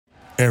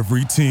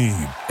Every team,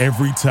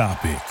 every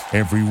topic,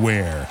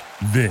 everywhere.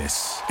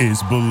 This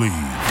is Believe.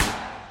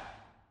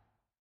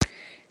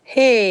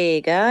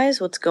 Hey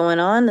guys, what's going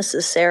on? This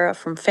is Sarah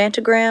from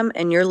Fantagram,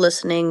 and you're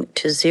listening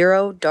to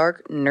Zero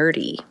Dark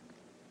Nerdy.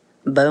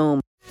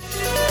 Boom.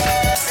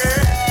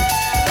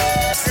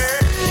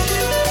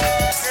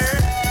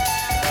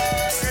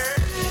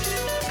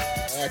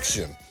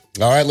 Action.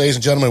 All right, ladies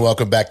and gentlemen,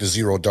 welcome back to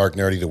Zero Dark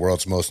Nerdy, the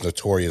world's most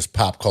notorious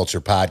pop culture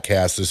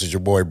podcast. This is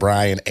your boy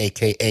Brian,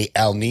 a.k.a.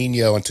 El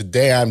Nino, and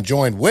today I'm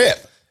joined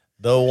with...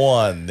 the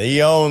one,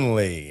 the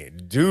only,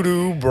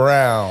 Doo-Doo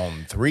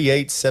Brown,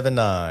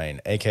 3879,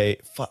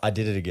 a.k.a. I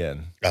did it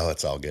again. Oh,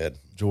 it's all good.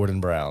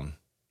 Jordan Brown,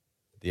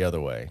 the other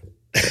way.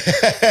 We'll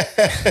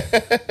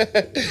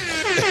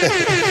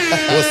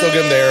still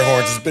give him the air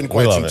horns. It's been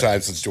quite some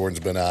time since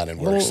Jordan's been on, and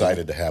we're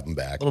excited to have him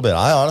back. A little bit.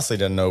 I honestly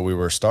didn't know we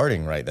were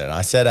starting right then.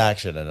 I said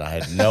action, and I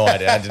had no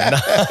idea.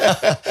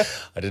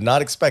 I did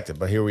not expect it,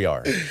 but here we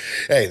are.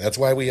 Hey, that's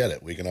why we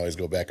edit. We can always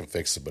go back and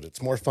fix it, but it's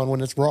more fun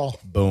when it's raw.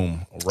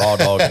 Boom. Raw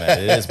dog in it.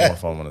 It is more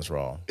fun when it's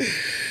raw.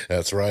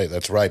 That's right.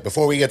 That's right.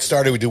 Before we get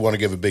started, we do want to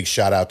give a big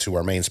shout out to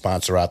our main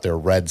sponsor out there,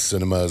 Red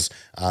Cinemas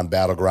on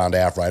Battleground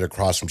Ave, right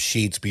across from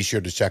Sheetz. Be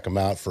sure to check them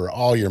out for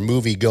all your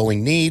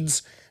movie-going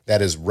needs. That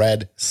is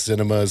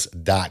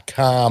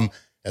redcinemas.com,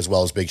 as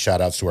well as big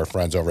shout-outs to our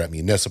friends over at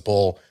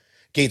Municipal,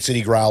 Gate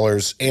City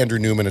Growlers, Andrew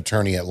Newman,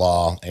 attorney at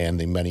law, and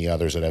the many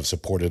others that have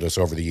supported us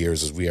over the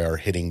years as we are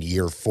hitting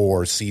year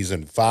 4,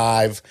 season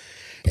 5.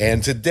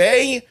 And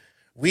today...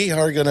 we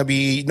are going to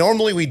be,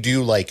 normally we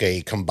do like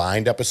a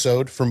combined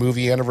episode for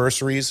movie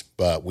anniversaries,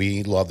 but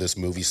we love this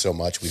movie so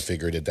much, we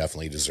figured it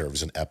definitely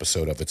deserves an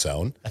episode of its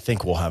own. I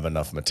think we'll have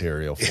enough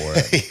material for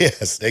it.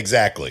 Yes,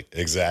 exactly.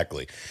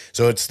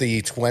 So it's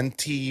the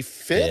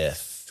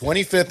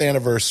 25th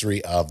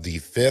anniversary of The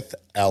Fifth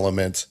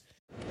Element.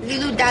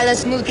 Leeloo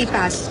Dallas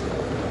Multipass.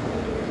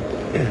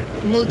 Yeah.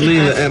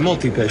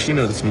 Multipass. You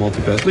know this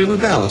multipass. Leeloo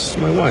Dallas,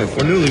 my wife.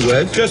 We're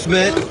newlyweds. Just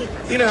met.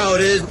 You know how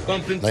it is.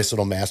 Bumping. Nice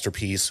little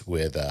masterpiece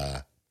with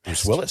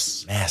Bruce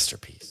Willis.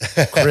 Masterpiece.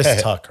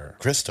 Chris Tucker.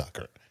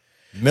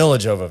 Milla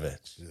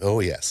Jovovich.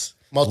 Oh, yes.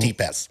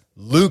 Multipass.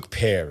 Luke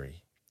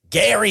Perry.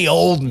 Gary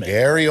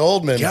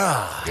Oldman.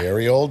 God.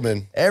 Gary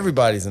Oldman.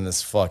 Everybody's in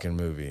this fucking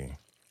movie.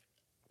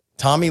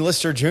 Tommy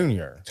Lister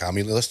Jr.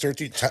 Tiny.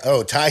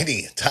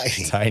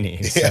 Tiny.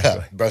 Exactly.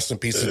 Yeah. Rest in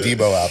peace to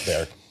Debo out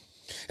there.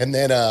 And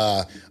then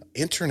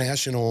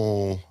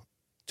international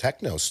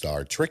techno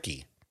star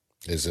Tricky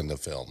is in the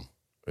film.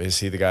 Is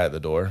he the guy at the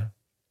door?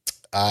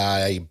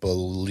 I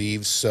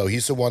believe so.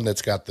 He's the one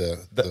that's got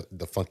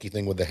the funky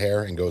thing with the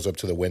hair and goes up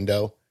to the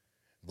window.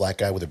 Black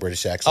guy with a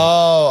British accent.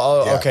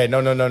 Yeah. Okay. No.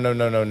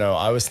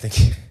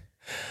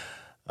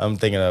 I'm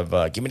thinking of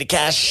give me the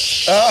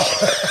cash. Our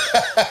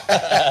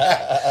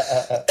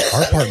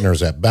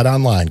partners at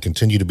BetOnline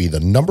continue to be the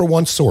number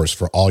one source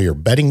for all your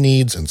betting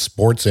needs and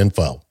sports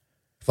info.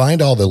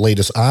 Find all the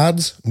latest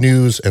odds,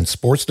 news, and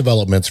sports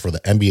developments for the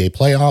NBA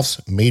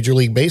playoffs, Major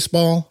League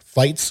Baseball,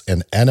 fights,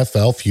 and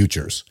NFL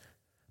futures.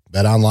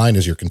 BetOnline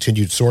is your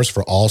continued source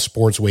for all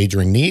sports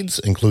wagering needs,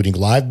 including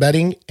live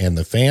betting and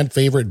the fan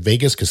favorite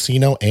Vegas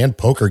casino and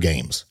poker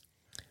games.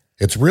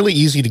 It's really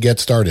easy to get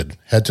started.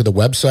 Head to the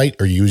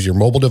website or use your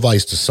mobile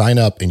device to sign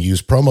up and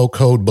use promo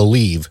code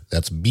BELIEVE,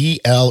 that's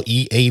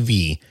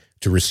BLEAV,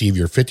 to receive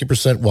your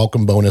 50%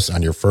 welcome bonus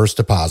on your first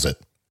deposit.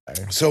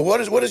 So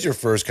what is your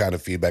first kind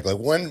of feedback? Like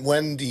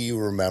when do you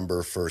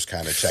remember first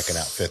kind of checking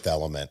out Fifth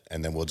Element,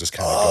 and then we'll just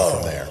kind of go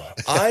from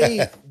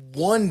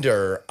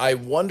there. I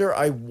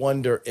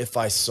wonder if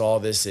I saw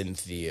this in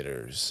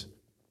theaters.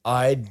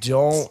 I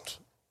don't.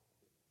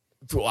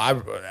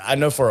 I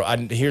know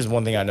here's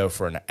one thing I know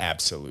for an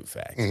absolute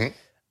fact. Mm-hmm.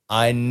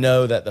 I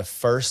know that the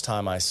first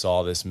time I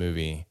saw this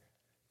movie,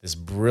 this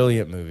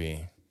brilliant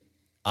movie,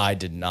 I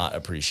did not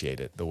appreciate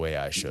it the way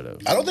I should have.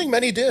 I don't think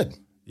many did.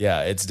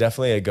 Yeah, it's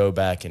definitely a go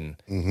back, and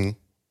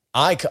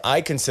I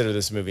consider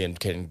this movie, and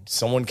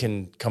someone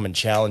can come and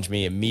challenge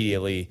me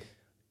immediately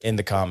in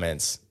the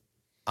comments.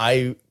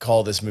 I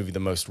call this movie the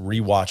most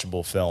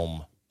rewatchable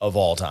film of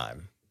all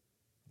time.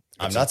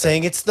 I'm not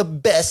saying it's the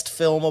best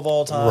film of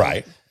all time.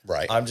 Right.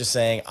 I'm just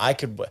saying it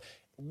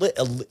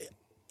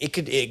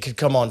could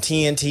come on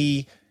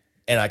TNT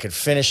and I could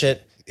finish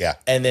it. Yeah.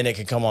 And then it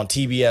could come on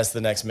TBS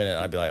the next minute and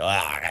I'd be like,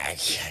 I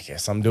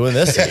guess I'm doing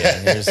this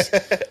again. Here's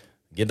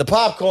get the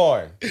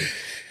popcorn.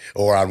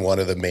 Or on one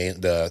of the main,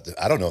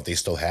 I don't know if they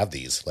still have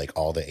these, like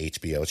all the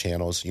HBO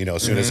channels. You know,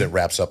 as soon as it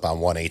wraps up on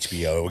one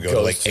HBO, it would go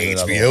to like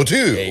HBO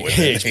 2 and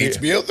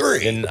HBO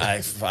 3. And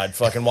I'd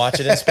fucking watch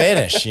it in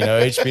Spanish, you know,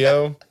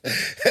 HBO.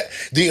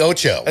 The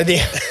Ocho.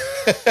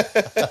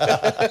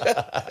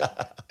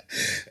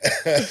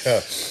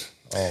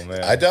 Oh,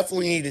 man. I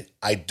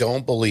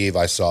don't believe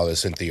I saw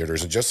this in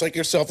theaters. And just like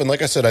yourself, and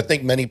like I said, I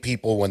think many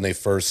people, when they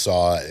first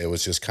saw it, it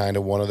was just kind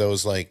of one of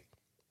those like,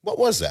 what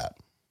was that?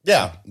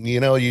 Yeah.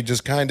 You know, you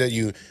just kind of,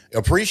 you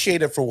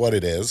appreciate it for what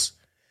it is.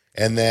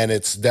 And then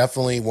it's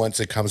definitely, once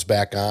it comes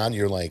back on,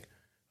 you're like,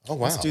 oh,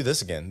 wow. Let's do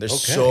this again.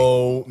 There's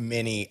so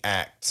many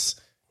acts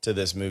to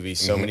this movie,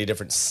 so many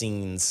different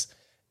scenes.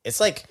 It's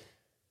like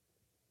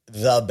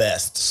the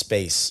best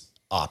space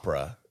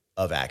opera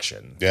of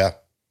action. Yeah.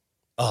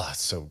 Oh, it's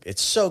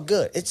so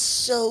good. It's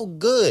so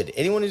good.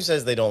 Anyone who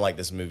says they don't like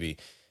this movie,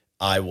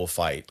 I will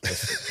fight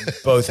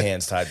with both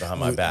hands tied behind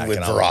my back with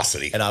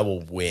ferocity, and I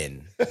will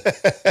win for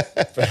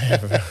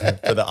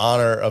the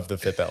honor of The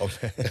Fifth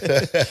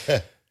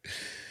Element.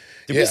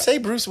 Did we say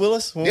Bruce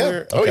Willis? When we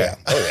were? Okay.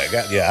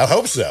 Oh yeah. I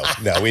hope so.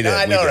 No, we didn't.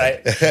 I know, right?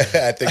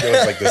 I think it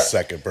was like the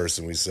second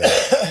person we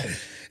said.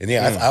 And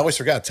I always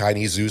forgot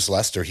Tiny Zeus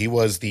Lester. He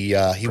was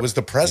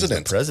the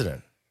president.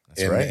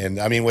 That's right. And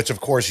I mean, which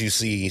of course you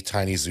see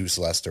Tiny Zeus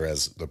Lester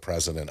as the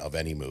president of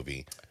any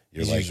movie.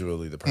 He's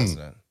usually the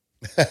president.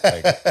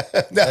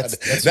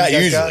 That's not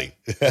usually.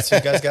 That's who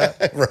you guys got.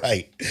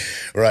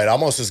 Right.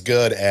 Almost as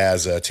good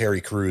as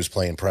Terry Crews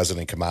playing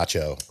President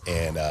Camacho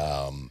in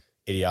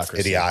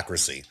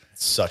Idiocracy.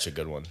 Such a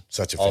good one.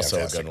 Such a also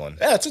fantastic. a good one.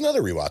 Yeah, it's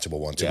another rewatchable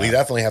one too. Yeah. We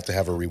definitely have to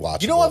have a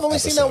rewatchable. You know, I've only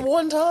seen that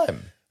one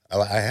time.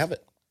 I have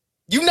it.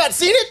 You've not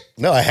seen it?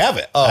 No, I have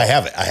it. Oh. I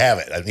have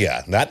it.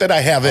 Yeah, not that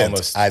I have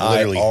it. I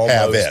literally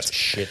have it.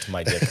 Shit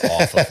my dick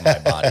off of my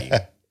body.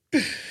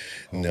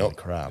 Nope.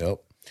 Crap.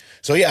 Nope.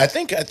 So yeah, I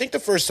think the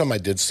first time I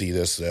did see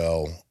this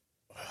though,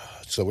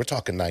 so we're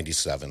talking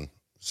 97.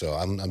 So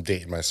I'm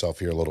dating myself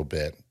here a little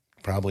bit.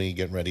 Probably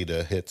getting ready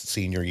to hit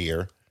senior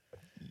year.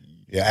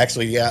 Yeah,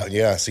 actually,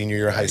 yeah, senior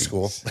year of high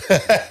school.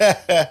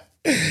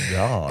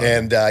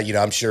 And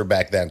I'm sure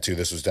back then too,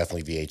 this was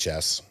definitely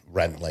VHS.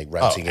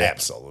 Renting it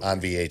absolutely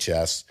on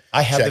VHS.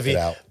 I have the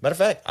VHS. Matter of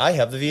fact, I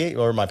have the VHS,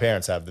 or my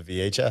parents have the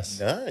VHS.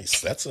 Nice.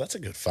 That's a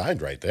good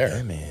find right there.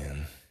 Yeah,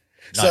 man.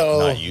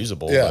 Not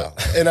usable. Yeah,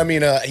 but. And I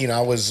mean,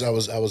 I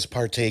was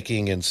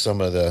partaking in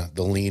some of the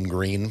Lean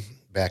Green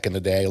back in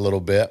the day a little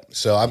bit.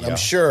 So I'm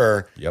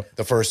sure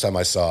the first time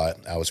I saw it,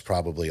 I was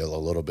probably a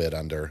little bit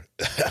under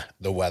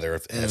the weather,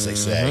 as they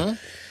say.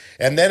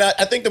 And then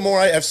I think the more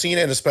I've seen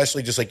it, and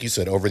especially just like you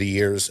said, over the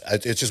years,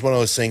 it's just one of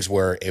those things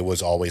where it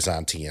was always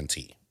on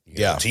TNT.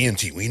 You know,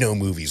 TNT, we know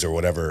movies or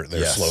whatever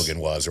their slogan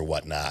was or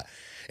whatnot.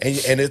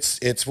 And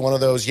it's one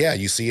of those,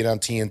 you see it on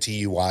TNT,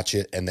 you watch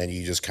it, and then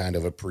you just kind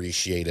of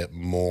appreciate it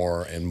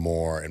more and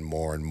more and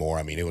more and more.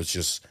 I mean, it was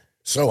just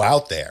so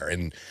out there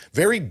and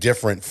very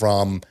different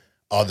from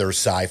other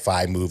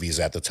sci-fi movies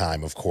at the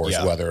time, of course,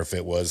 whether if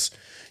it was,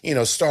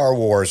 Star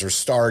Wars or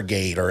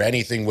Stargate or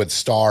anything with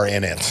star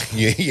in it.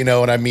 You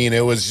know what I mean?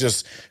 It was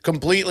just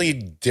completely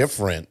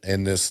different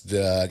in this,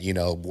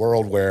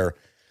 world where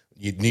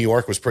New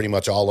York was pretty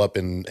much all up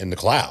in the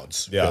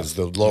clouds. Because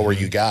the lower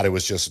you got, it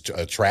was just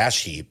a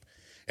trash heap.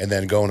 And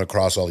then going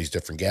across all these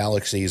different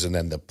galaxies, and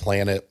then the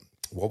planet.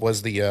 What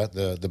was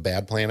the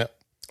bad planet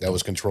that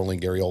was controlling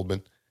Gary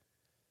Oldman?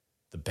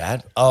 The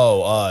bad?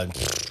 Oh,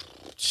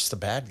 just the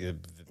bad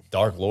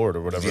Dark Lord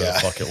or whatever the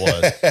fuck it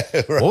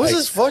was. Right. What was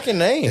his fucking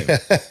name?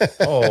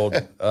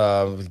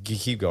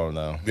 Keep going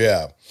though.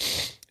 Yeah.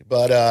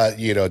 But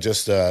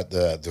just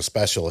the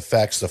special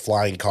effects, the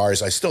flying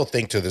cars. I still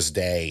think to this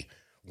day,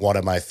 one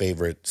of my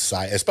favorite,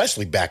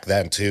 especially back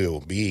then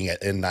too, being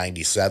in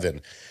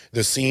 97,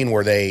 the scene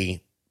where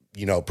they,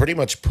 pretty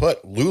much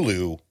put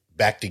Lulu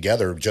back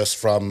together just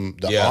from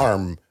the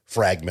arm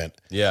fragment.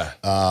 Yeah.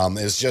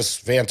 Is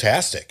just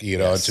fantastic,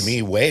 and to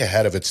me, way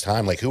ahead of its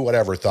time. Like, who would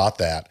ever thought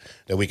that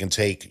we can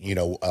take,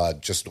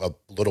 just a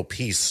little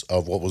piece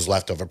of what was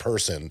left of a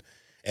person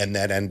and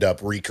then end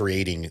up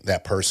recreating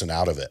that person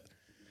out of it.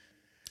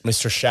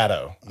 Mr.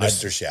 Shadow.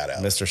 Mr.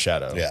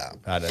 Shadow. Yeah.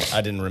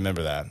 I didn't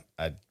remember that.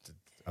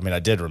 I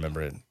did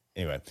remember it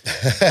anyway.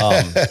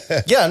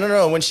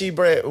 No. When she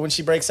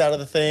breaks out of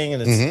the thing,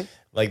 and it's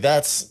like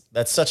that's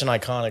such an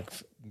iconic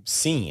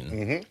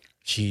scene.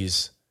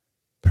 She's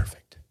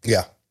perfect.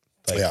 Yeah.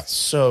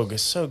 So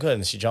good.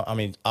 And she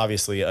jumped.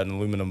 Obviously an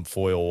aluminum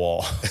foil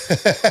wall.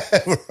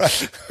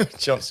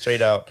 Jumped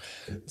straight out.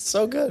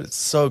 So good. It's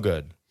so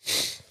good.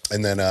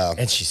 And then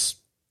and she's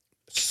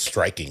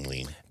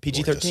strikingly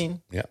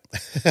PG-13. Yeah.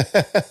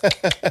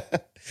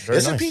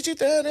 Is it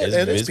PG-13?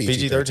 It is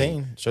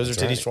PG-13. Shows her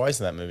titties twice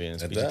in that movie, and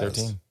it's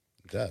PG-13.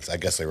 It does. I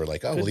guess they were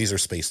like, these are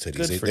space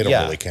titties. They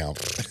don't really count.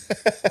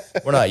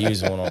 We're not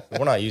using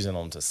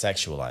them to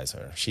sexualize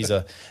her. She's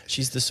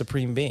the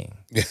supreme being.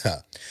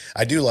 Yeah.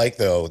 I do like,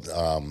 though,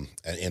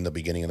 in the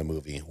beginning of the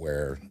movie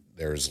where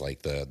there's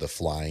like the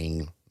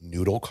flying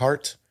noodle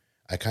cart.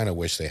 I kind of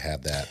wish they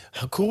had that.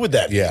 How cool would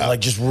that be? Yeah. Like,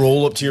 just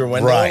roll up to your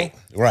window?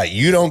 Right.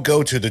 You don't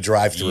go to the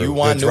drive-thru. You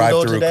want the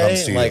drive-thru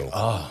comes to you.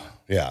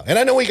 Yeah. And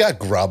I know we got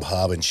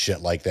Grubhub and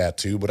shit like that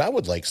too, but I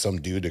would like some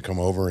dude to come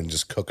over and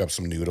just cook up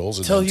some noodles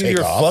and tell then you take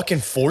your off. Fucking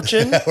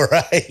fortune.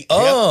 Right.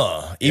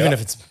 Even if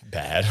it's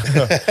bad.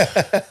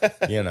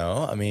 That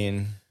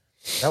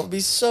would be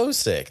so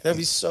sick. That'd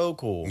be so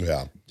cool.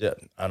 Yeah.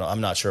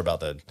 I'm not sure about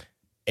the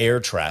air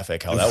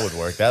traffic, how that would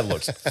work. That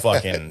looks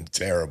fucking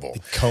terrible.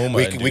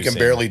 We can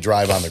barely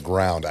drive on the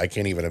ground. I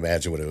can't even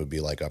imagine what it would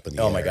be like up in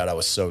the air. Oh my God. I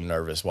was so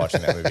nervous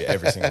watching that movie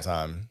every single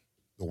time.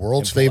 The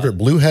world's favorite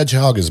blue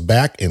hedgehog is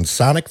back in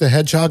Sonic the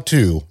Hedgehog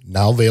 2,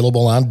 now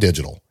available on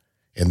digital.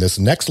 In this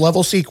next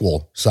level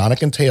sequel,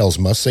 Sonic and Tails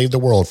must save the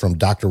world from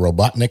Dr.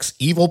 Robotnik's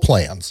evil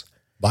plans.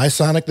 Buy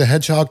Sonic the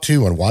Hedgehog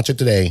 2 and watch it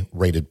today.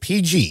 Rated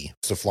PG.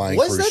 It's a flying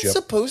Was cruise that ship.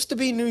 supposed to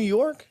be New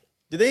York?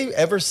 Did they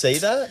ever say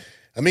that?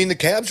 I mean, the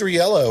cabs are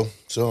yellow,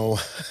 so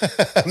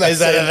Is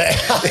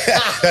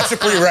that that's a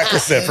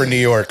prerequisite for New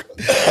York.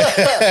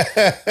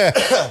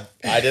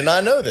 I did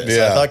not know this.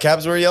 Yeah. I thought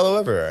cabs were yellow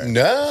everywhere.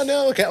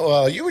 No.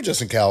 Well, you were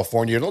just in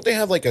California. Don't they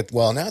have like a?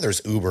 Well, now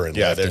there's Uber and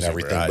Lyft there's and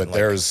Uber.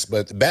 everything,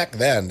 but back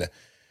then,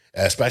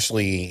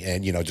 especially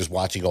and just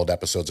watching old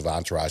episodes of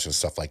Entourage and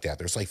stuff like that,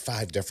 there's like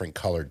 5 different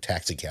colored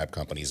taxi cab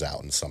companies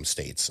out in some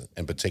states,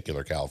 in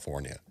particular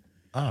California.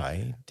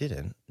 I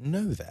didn't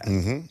know that.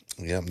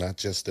 Mm-hmm. Yeah, not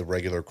just the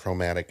regular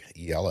chromatic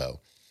yellow.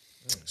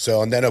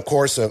 So, and then of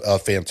course a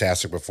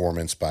fantastic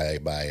performance by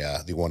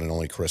the one and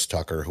only Chris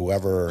Tucker.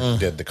 Whoever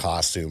did the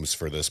costumes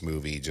for this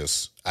movie,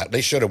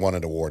 they should have won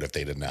an award if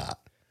they did not.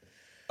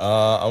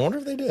 I wonder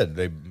if they did.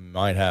 They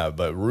might have.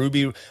 But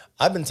Ruby,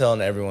 I've been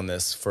telling everyone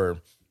this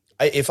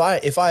if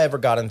I ever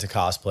got into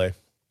cosplay,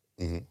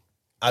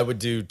 I would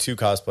do 2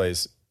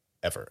 cosplays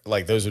ever.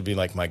 Like those would be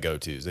like my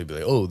go-tos. They'd be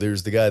like, oh,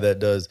 there's the guy that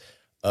does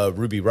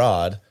Ruby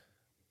Rod,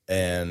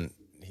 and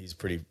he's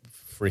pretty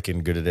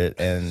freaking good at it.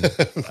 And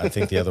I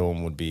think the other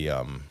one would be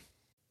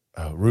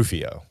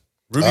Rufio.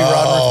 Ruby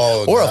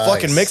Rod, or nice. a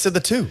fucking mix of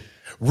the 2.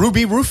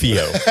 Ruby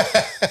Rufio.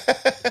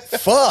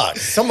 Fuck.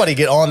 Somebody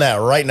get on that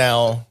right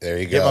now. There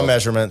you Get go. my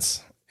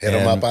measurements. Hit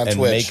 'em up on and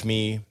Twitch.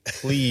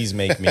 Please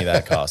make me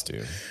that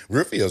costume.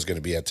 Rufio's going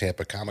to be at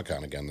Tampa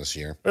Comic-Con again this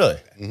year. Really?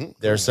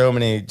 There's so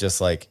many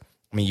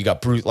you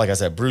got Bruce, like I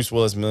said, Bruce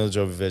Willis, Mila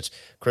Jovovich,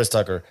 Chris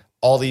Tucker,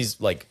 all these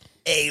like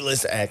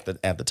A-list at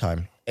the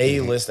time,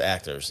 A-list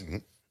actors.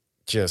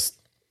 Just,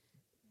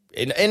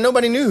 and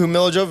nobody knew who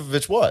Mila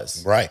Jovovich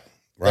was. Right.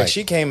 Like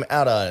she came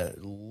out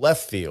of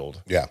left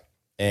field. Yeah.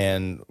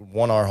 And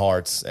won our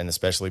hearts, and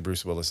especially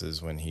Bruce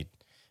Willis's when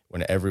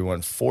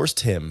everyone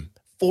forced him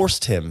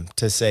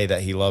to say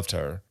that he loved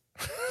her.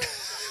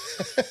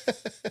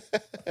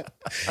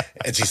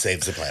 And she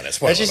saves the planet.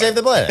 And she saved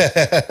the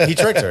planet. He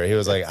tricked her. He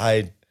was like,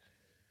 I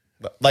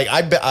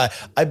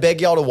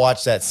beg y'all to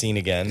watch that scene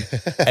again.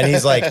 And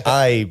he's like,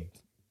 I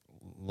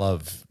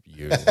love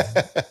you.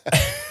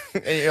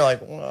 And you're like,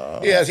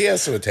 whoa. Yeah, he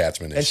has some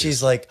attachment issues. And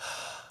she's like,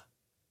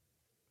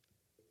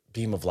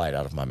 beam of light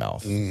out of my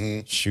mouth.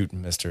 Shoot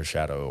Mr.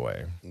 Shadow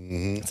away.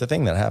 It's a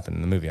thing that happened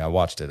in the movie. I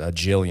watched it 1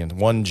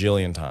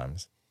 jillion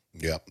times.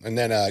 Yep. And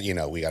then,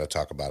 we got to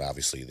talk about,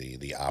 obviously,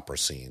 the opera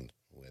scene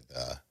with...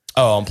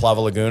 on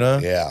Plava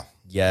Laguna? Yeah.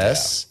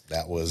 Yes. Yeah,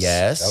 that was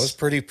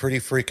pretty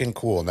freaking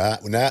cool.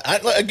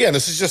 Again,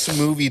 this is just a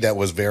movie that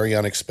was very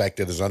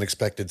unexpected. There's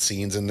unexpected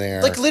scenes in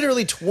there. Like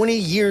literally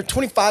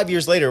 25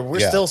 years later, we're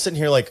still sitting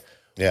here like,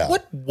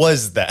 what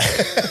was that?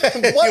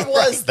 What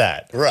was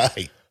that?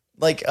 Right.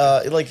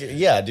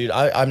 Yeah, dude,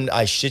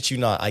 I shit you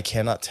not. I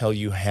cannot tell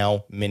you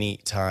how many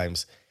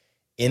times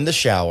in the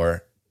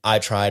shower I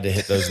tried to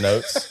hit those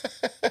notes.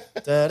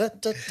 Da, da,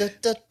 da, da,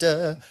 da,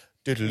 da.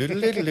 That's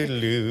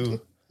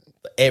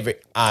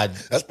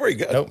pretty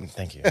good. Nope,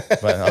 thank you.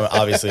 But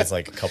obviously it's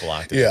like a couple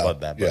octaves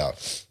above that.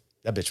 But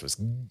that bitch was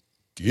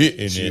getting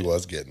it. She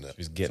was getting it.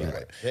 She was getting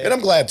it. Yeah. And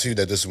I'm glad, too,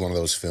 that this is one of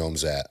those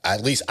films that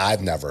at least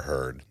I've never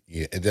heard.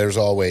 There's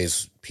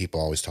always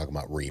people always talking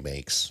about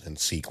remakes and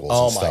sequels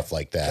and stuff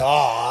like that.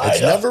 God.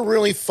 It's never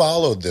really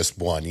followed this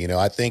one.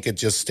 I think it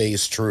just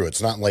stays true.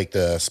 It's not like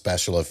the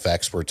special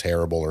effects were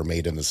terrible or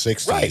made in the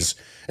 60s. Right.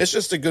 It's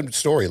just a good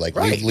story. Like,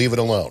 leave it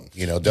alone.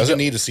 Doesn't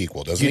need a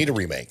sequel. Doesn't need a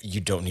remake.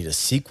 You don't need a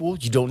sequel.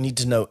 You don't need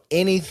to know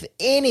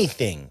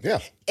anything. Yeah.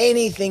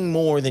 Anything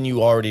more than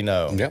you already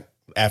know. Yep.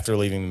 After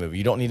leaving the movie.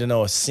 You don't need to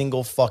know a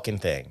single fucking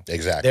thing.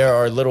 Exactly. There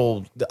are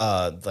little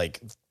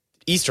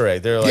Easter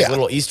egg. There are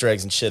little Easter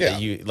eggs and shit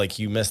that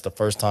you missed the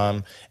first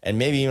time and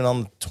maybe even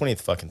on the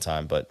 20th fucking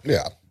time. But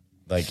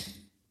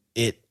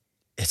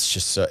it's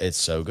just it's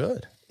so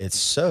good. It's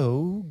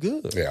so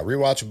good. Yeah,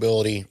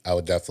 rewatchability, I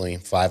would definitely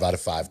 5 out of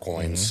 5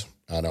 coins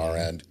on our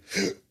end.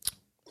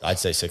 I'd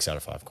say 6 out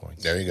of 5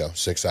 coins. There you go,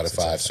 6 out of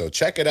 5. So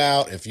check it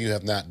out if you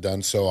have not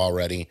done so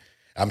already.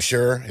 I'm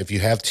sure if you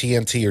have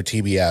TNT or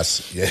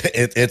TBS,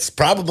 it's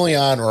probably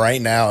on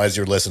right now as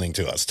you're listening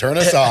to us. Turn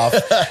us off.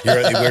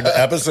 The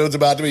episode's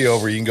about to be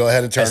over. You can go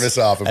ahead and turn us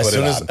off and put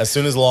it on. As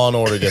soon as Law and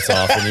Order gets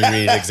off and you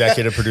read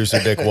executive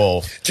producer Dick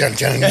Wolf, Chung,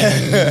 chung.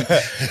 then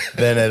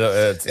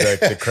it's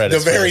the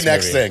credits. The very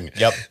next thing.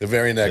 Yep. The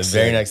very next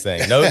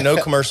thing. No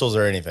commercials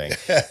or anything.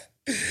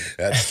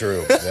 That's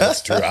true.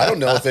 That's true. I don't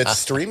know if it's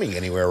streaming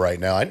anywhere right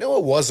now. I know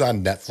it was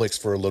on Netflix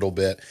for a little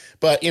bit,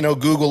 but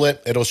Google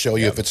it. It'll show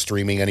you if it's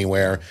streaming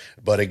anywhere.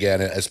 But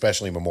again,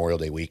 especially Memorial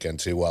Day weekend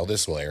too. Well,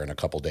 this will air in a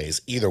couple days.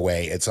 Either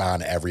way, it's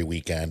on every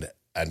weekend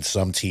on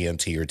some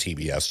TNT or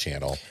TBS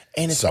channel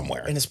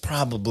somewhere. And it's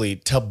probably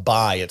to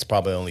buy. It's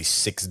probably only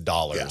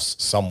 $6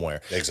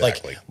 somewhere.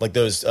 Exactly. Like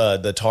those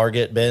the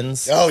Target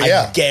bins. Oh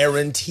yeah. I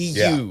guarantee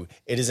you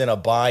it is in a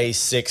buy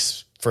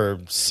 6 for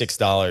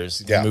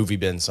 $6 movie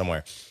bin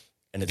somewhere.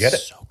 And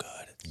it's so good.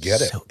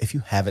 If you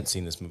haven't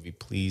seen this movie,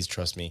 please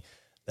trust me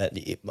that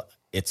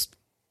it's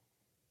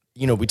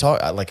we talk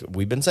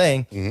we've been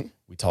saying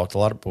we talked a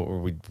lot of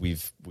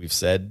we've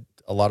said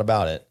a lot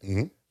about it.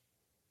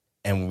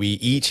 And we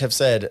each have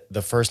said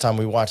the first time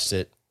we watched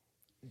it,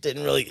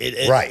 didn't really,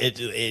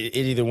 it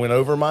either went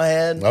over my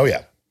head. Oh,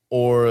 yeah.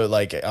 Or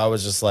like, I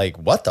was just like,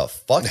 what the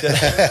fuck did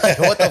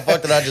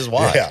I just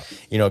watch? Yeah.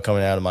 You know,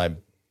 coming out of my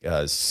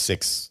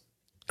 6th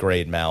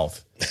grade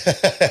mouth.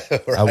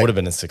 Right. I would have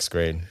been in 6th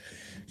grade.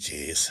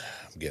 Jeez,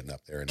 I'm getting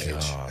up there in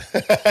age.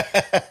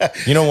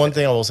 You know, one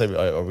thing I will say,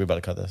 are we about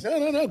to cut this?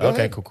 No. Go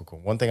ahead.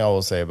 Cool. One thing I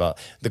will say about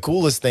the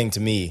coolest thing to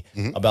me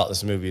about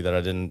this movie that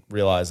I didn't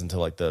realize until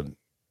like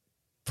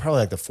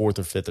probably the 4th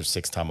or 5th or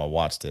 6th time I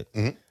watched it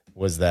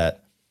was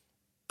that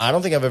I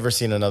don't think I've ever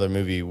seen another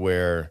movie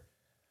where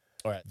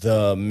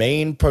the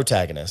main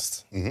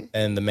protagonist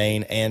and the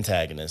main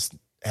antagonist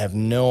have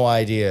no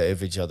idea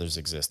of each other's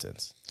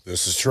existence.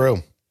 This is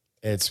true.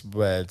 It's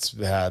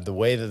the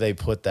way that they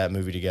put that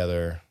movie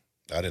together.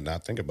 I did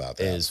not think about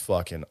that. Is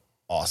fucking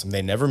awesome.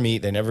 They never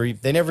meet. They never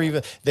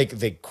even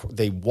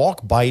they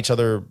walk by each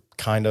other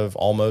kind of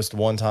almost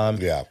one time.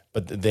 Yeah.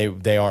 But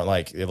they aren't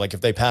like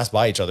if they pass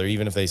by each other,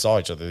 even if they saw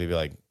each other, they'd be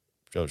like,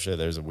 oh shit,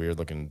 there's a weird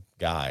looking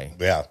guy.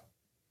 Yeah.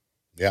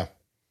 Yeah.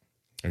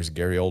 There's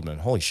Gary Oldman.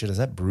 Holy shit, is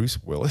that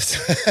Bruce Willis?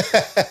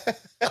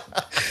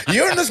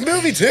 You're in this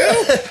movie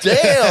too?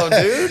 Damn,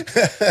 dude.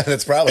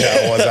 That's probably how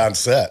it was on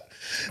set.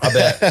 I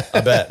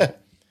bet.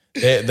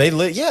 They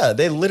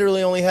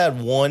literally only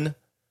had one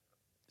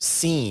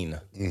scene,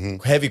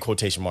 heavy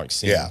quotation mark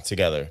scene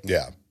together.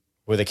 Yeah.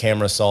 Where the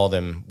camera saw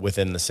them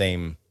within the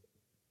same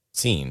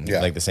scene,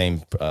 like the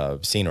same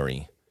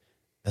scenery.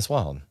 That's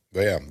wild.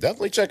 But yeah,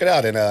 definitely check it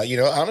out. And,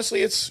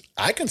 honestly,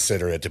 I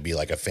consider it to be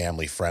like a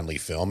family-friendly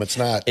film. It's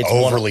not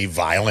overly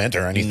violent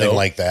or anything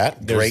like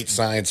that. Great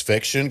science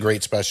fiction,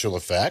 great special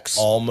effects.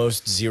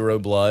 Almost zero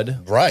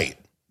blood. Right.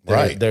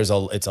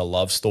 It's a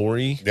love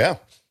story. Yeah.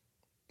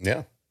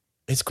 Yeah.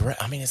 It's great.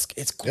 I mean, it's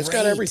great. It's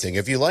got everything.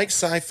 If you like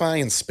sci-fi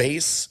and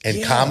space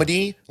and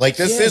comedy, like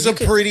this is a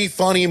pretty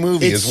funny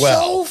movie as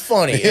well. It's so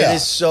funny. Yeah. It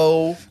is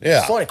so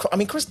funny. I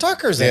mean, Chris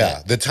Tucker's in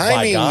it. The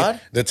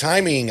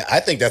timing, I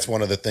think that's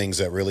one of the things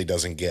that really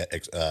doesn't get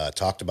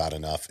talked about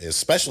enough,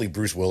 especially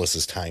Bruce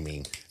Willis's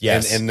timing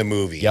in the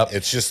movie. Yep.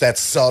 It's just that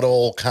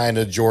subtle kind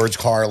of George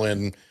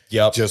Carlin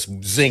just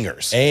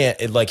zingers. And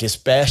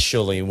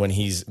especially when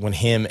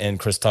him and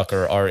Chris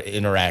Tucker are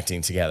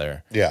interacting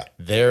together. Yeah.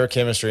 Their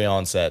chemistry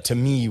on set to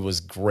me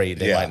was great.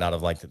 They might not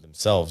have liked it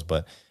themselves,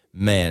 but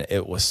man,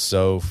 it was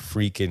so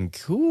freaking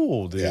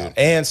cool, dude. Yeah.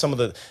 And some of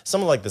the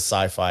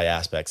sci-fi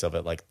aspects of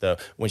it, like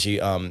what's her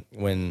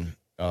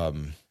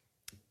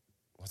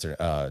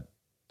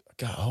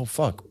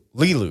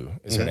Lilu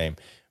is her name.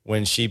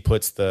 When she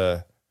puts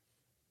the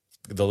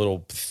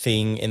little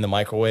thing in the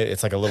microwave,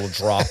 it's like a little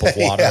drop of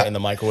water in the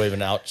microwave,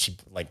 and out she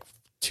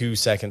 2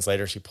 seconds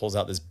later she pulls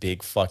out this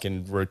big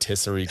fucking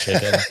rotisserie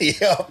chicken.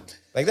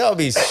 Like that would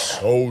be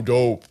so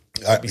dope.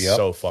 That'd be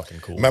so fucking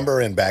cool. Remember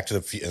in Back to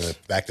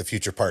the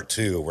Future Part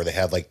 2 where they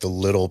had like the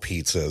little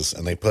pizzas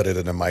and they put it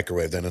in a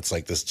microwave, then it's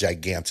like this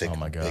gigantic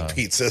big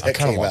pizza that I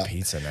kind of came want out.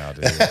 pizza now,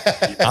 dude.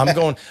 I'm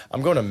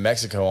going to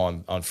Mexico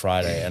on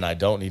Friday, and I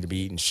don't need to be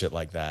eating shit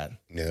like that.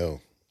 No.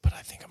 But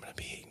I think I'm gonna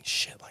be eating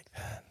shit like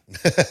that.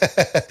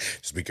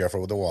 Just be careful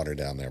with the water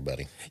down there,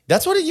 buddy.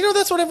 That's what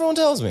that's what everyone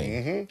tells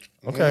me.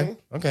 Okay.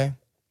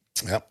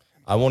 Yep.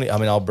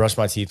 I'll brush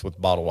my teeth with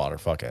bottled water.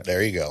 Fuck it.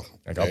 There you go.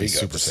 I'll be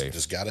super safe.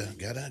 Just gotta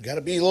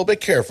be a little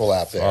bit careful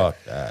out there.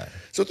 Fuck that.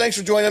 So thanks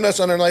for joining us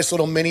on our nice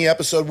little mini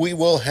episode. We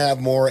will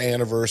have more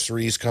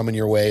anniversaries coming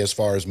your way as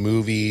far as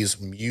movies,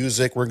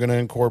 music we're going to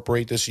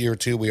incorporate this year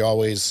too. We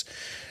always,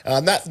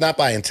 not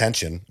by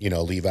intention,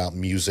 leave out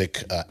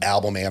music,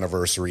 album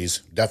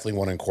anniversaries. Definitely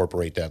want to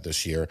incorporate that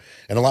this year.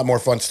 And a lot more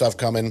fun stuff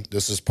coming.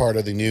 This is part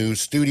of the new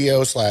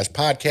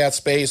studio/podcast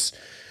space.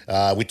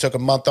 We took a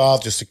month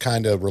off just to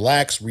kind of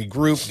relax,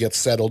 regroup, get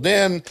settled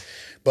in.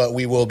 But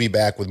we will be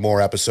back with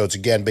more episodes.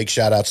 Again, big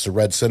shout outs to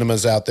Red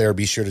Cinemas out there.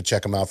 Be sure to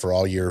check them out for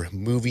all your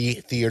movie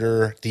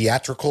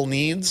theatrical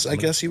needs, I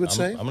guess you would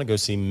say. I'm going to go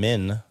see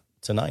Men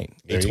tonight.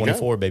 There you A24,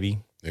 go. baby.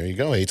 There you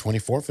go.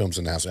 A24 films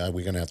in the house.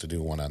 We're going to have to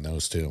do one on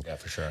those too. Yeah,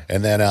 for sure.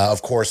 And then,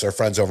 of course, our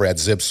friends over at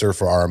Zipster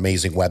for our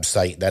amazing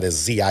website. That is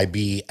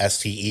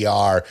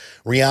ZIBSTER.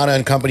 Rihanna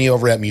and company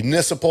over at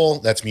Municipal.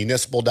 That's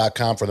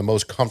municipal.com for the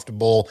most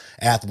comfortable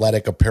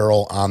athletic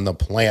apparel on the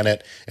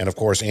planet. And, of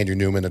course, Andrew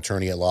Newman,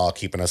 attorney at law,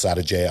 keeping us out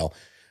of jail.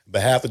 On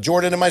behalf of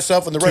Jordan and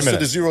myself and the rest of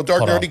the Zero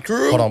Dark Nerdy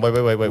crew. Hold on.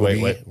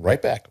 Wait.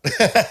 Right back.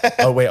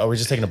 Oh, wait. Are we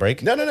just taking a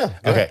break? No.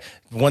 Okay.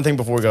 One thing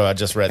before we go, I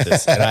just read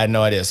this and I had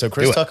no idea. So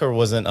Chris Tucker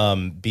wasn't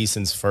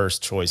Beeson's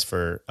first choice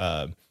for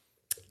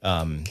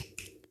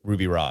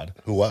Ruby Rod.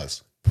 Who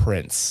was?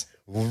 Prince.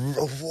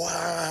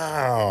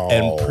 Wow.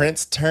 And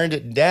Prince turned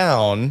it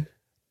down,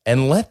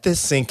 and let this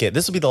sink in.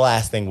 This will be the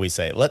last thing we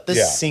say. Let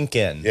this sink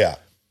in. Yeah.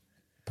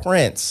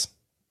 Prince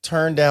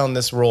turned down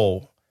this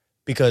role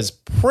because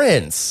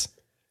Prince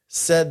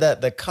said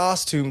that the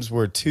costumes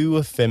were too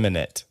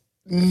effeminate.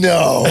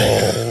 No.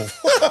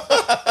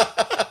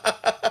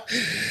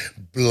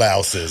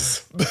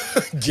 Blouses.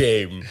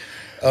 Game.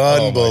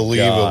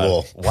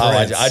 Unbelievable. Oh wow,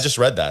 I just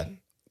read that.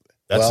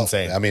 That's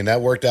insane. I mean,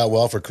 that worked out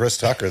well for Chris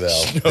Tucker,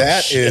 though.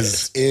 That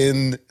is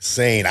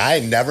insane. I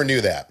never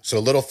knew that. So a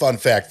little fun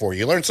fact for you.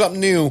 You learn something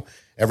new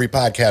every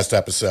podcast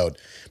episode.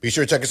 Be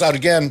sure to check us out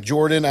again,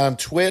 Jordan, on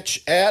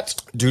Twitch at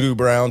Doodoo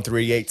Brown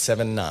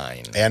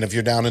 3879. And if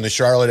you're down in the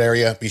Charlotte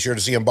area, be sure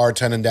to see him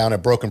bartending down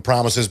at Broken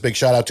Promises. Big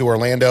shout out to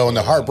Orlando and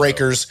the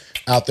Heartbreakers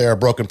out there at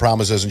Broken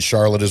Promises in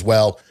Charlotte as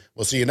well.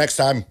 We'll see you next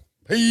time.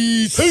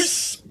 Peace.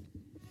 Peace.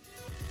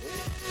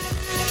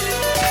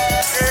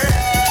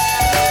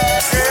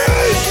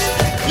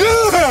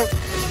 Yeah!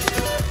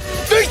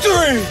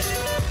 Victory!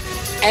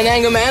 And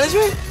anger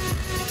management?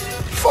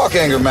 Fuck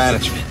anger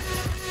management.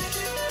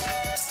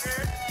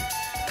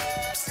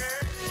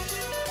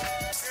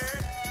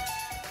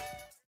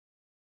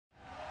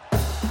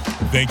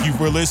 Thank you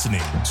for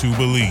listening to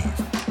Believe.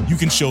 You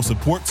can show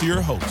support to your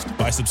host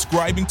by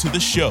subscribing to the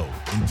show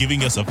and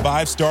giving us a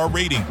 5-star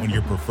rating on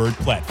your preferred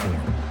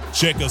platform.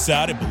 Check us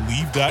out at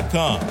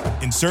Believe.com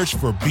and search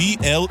for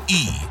BLEAV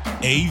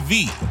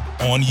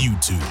on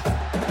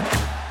YouTube.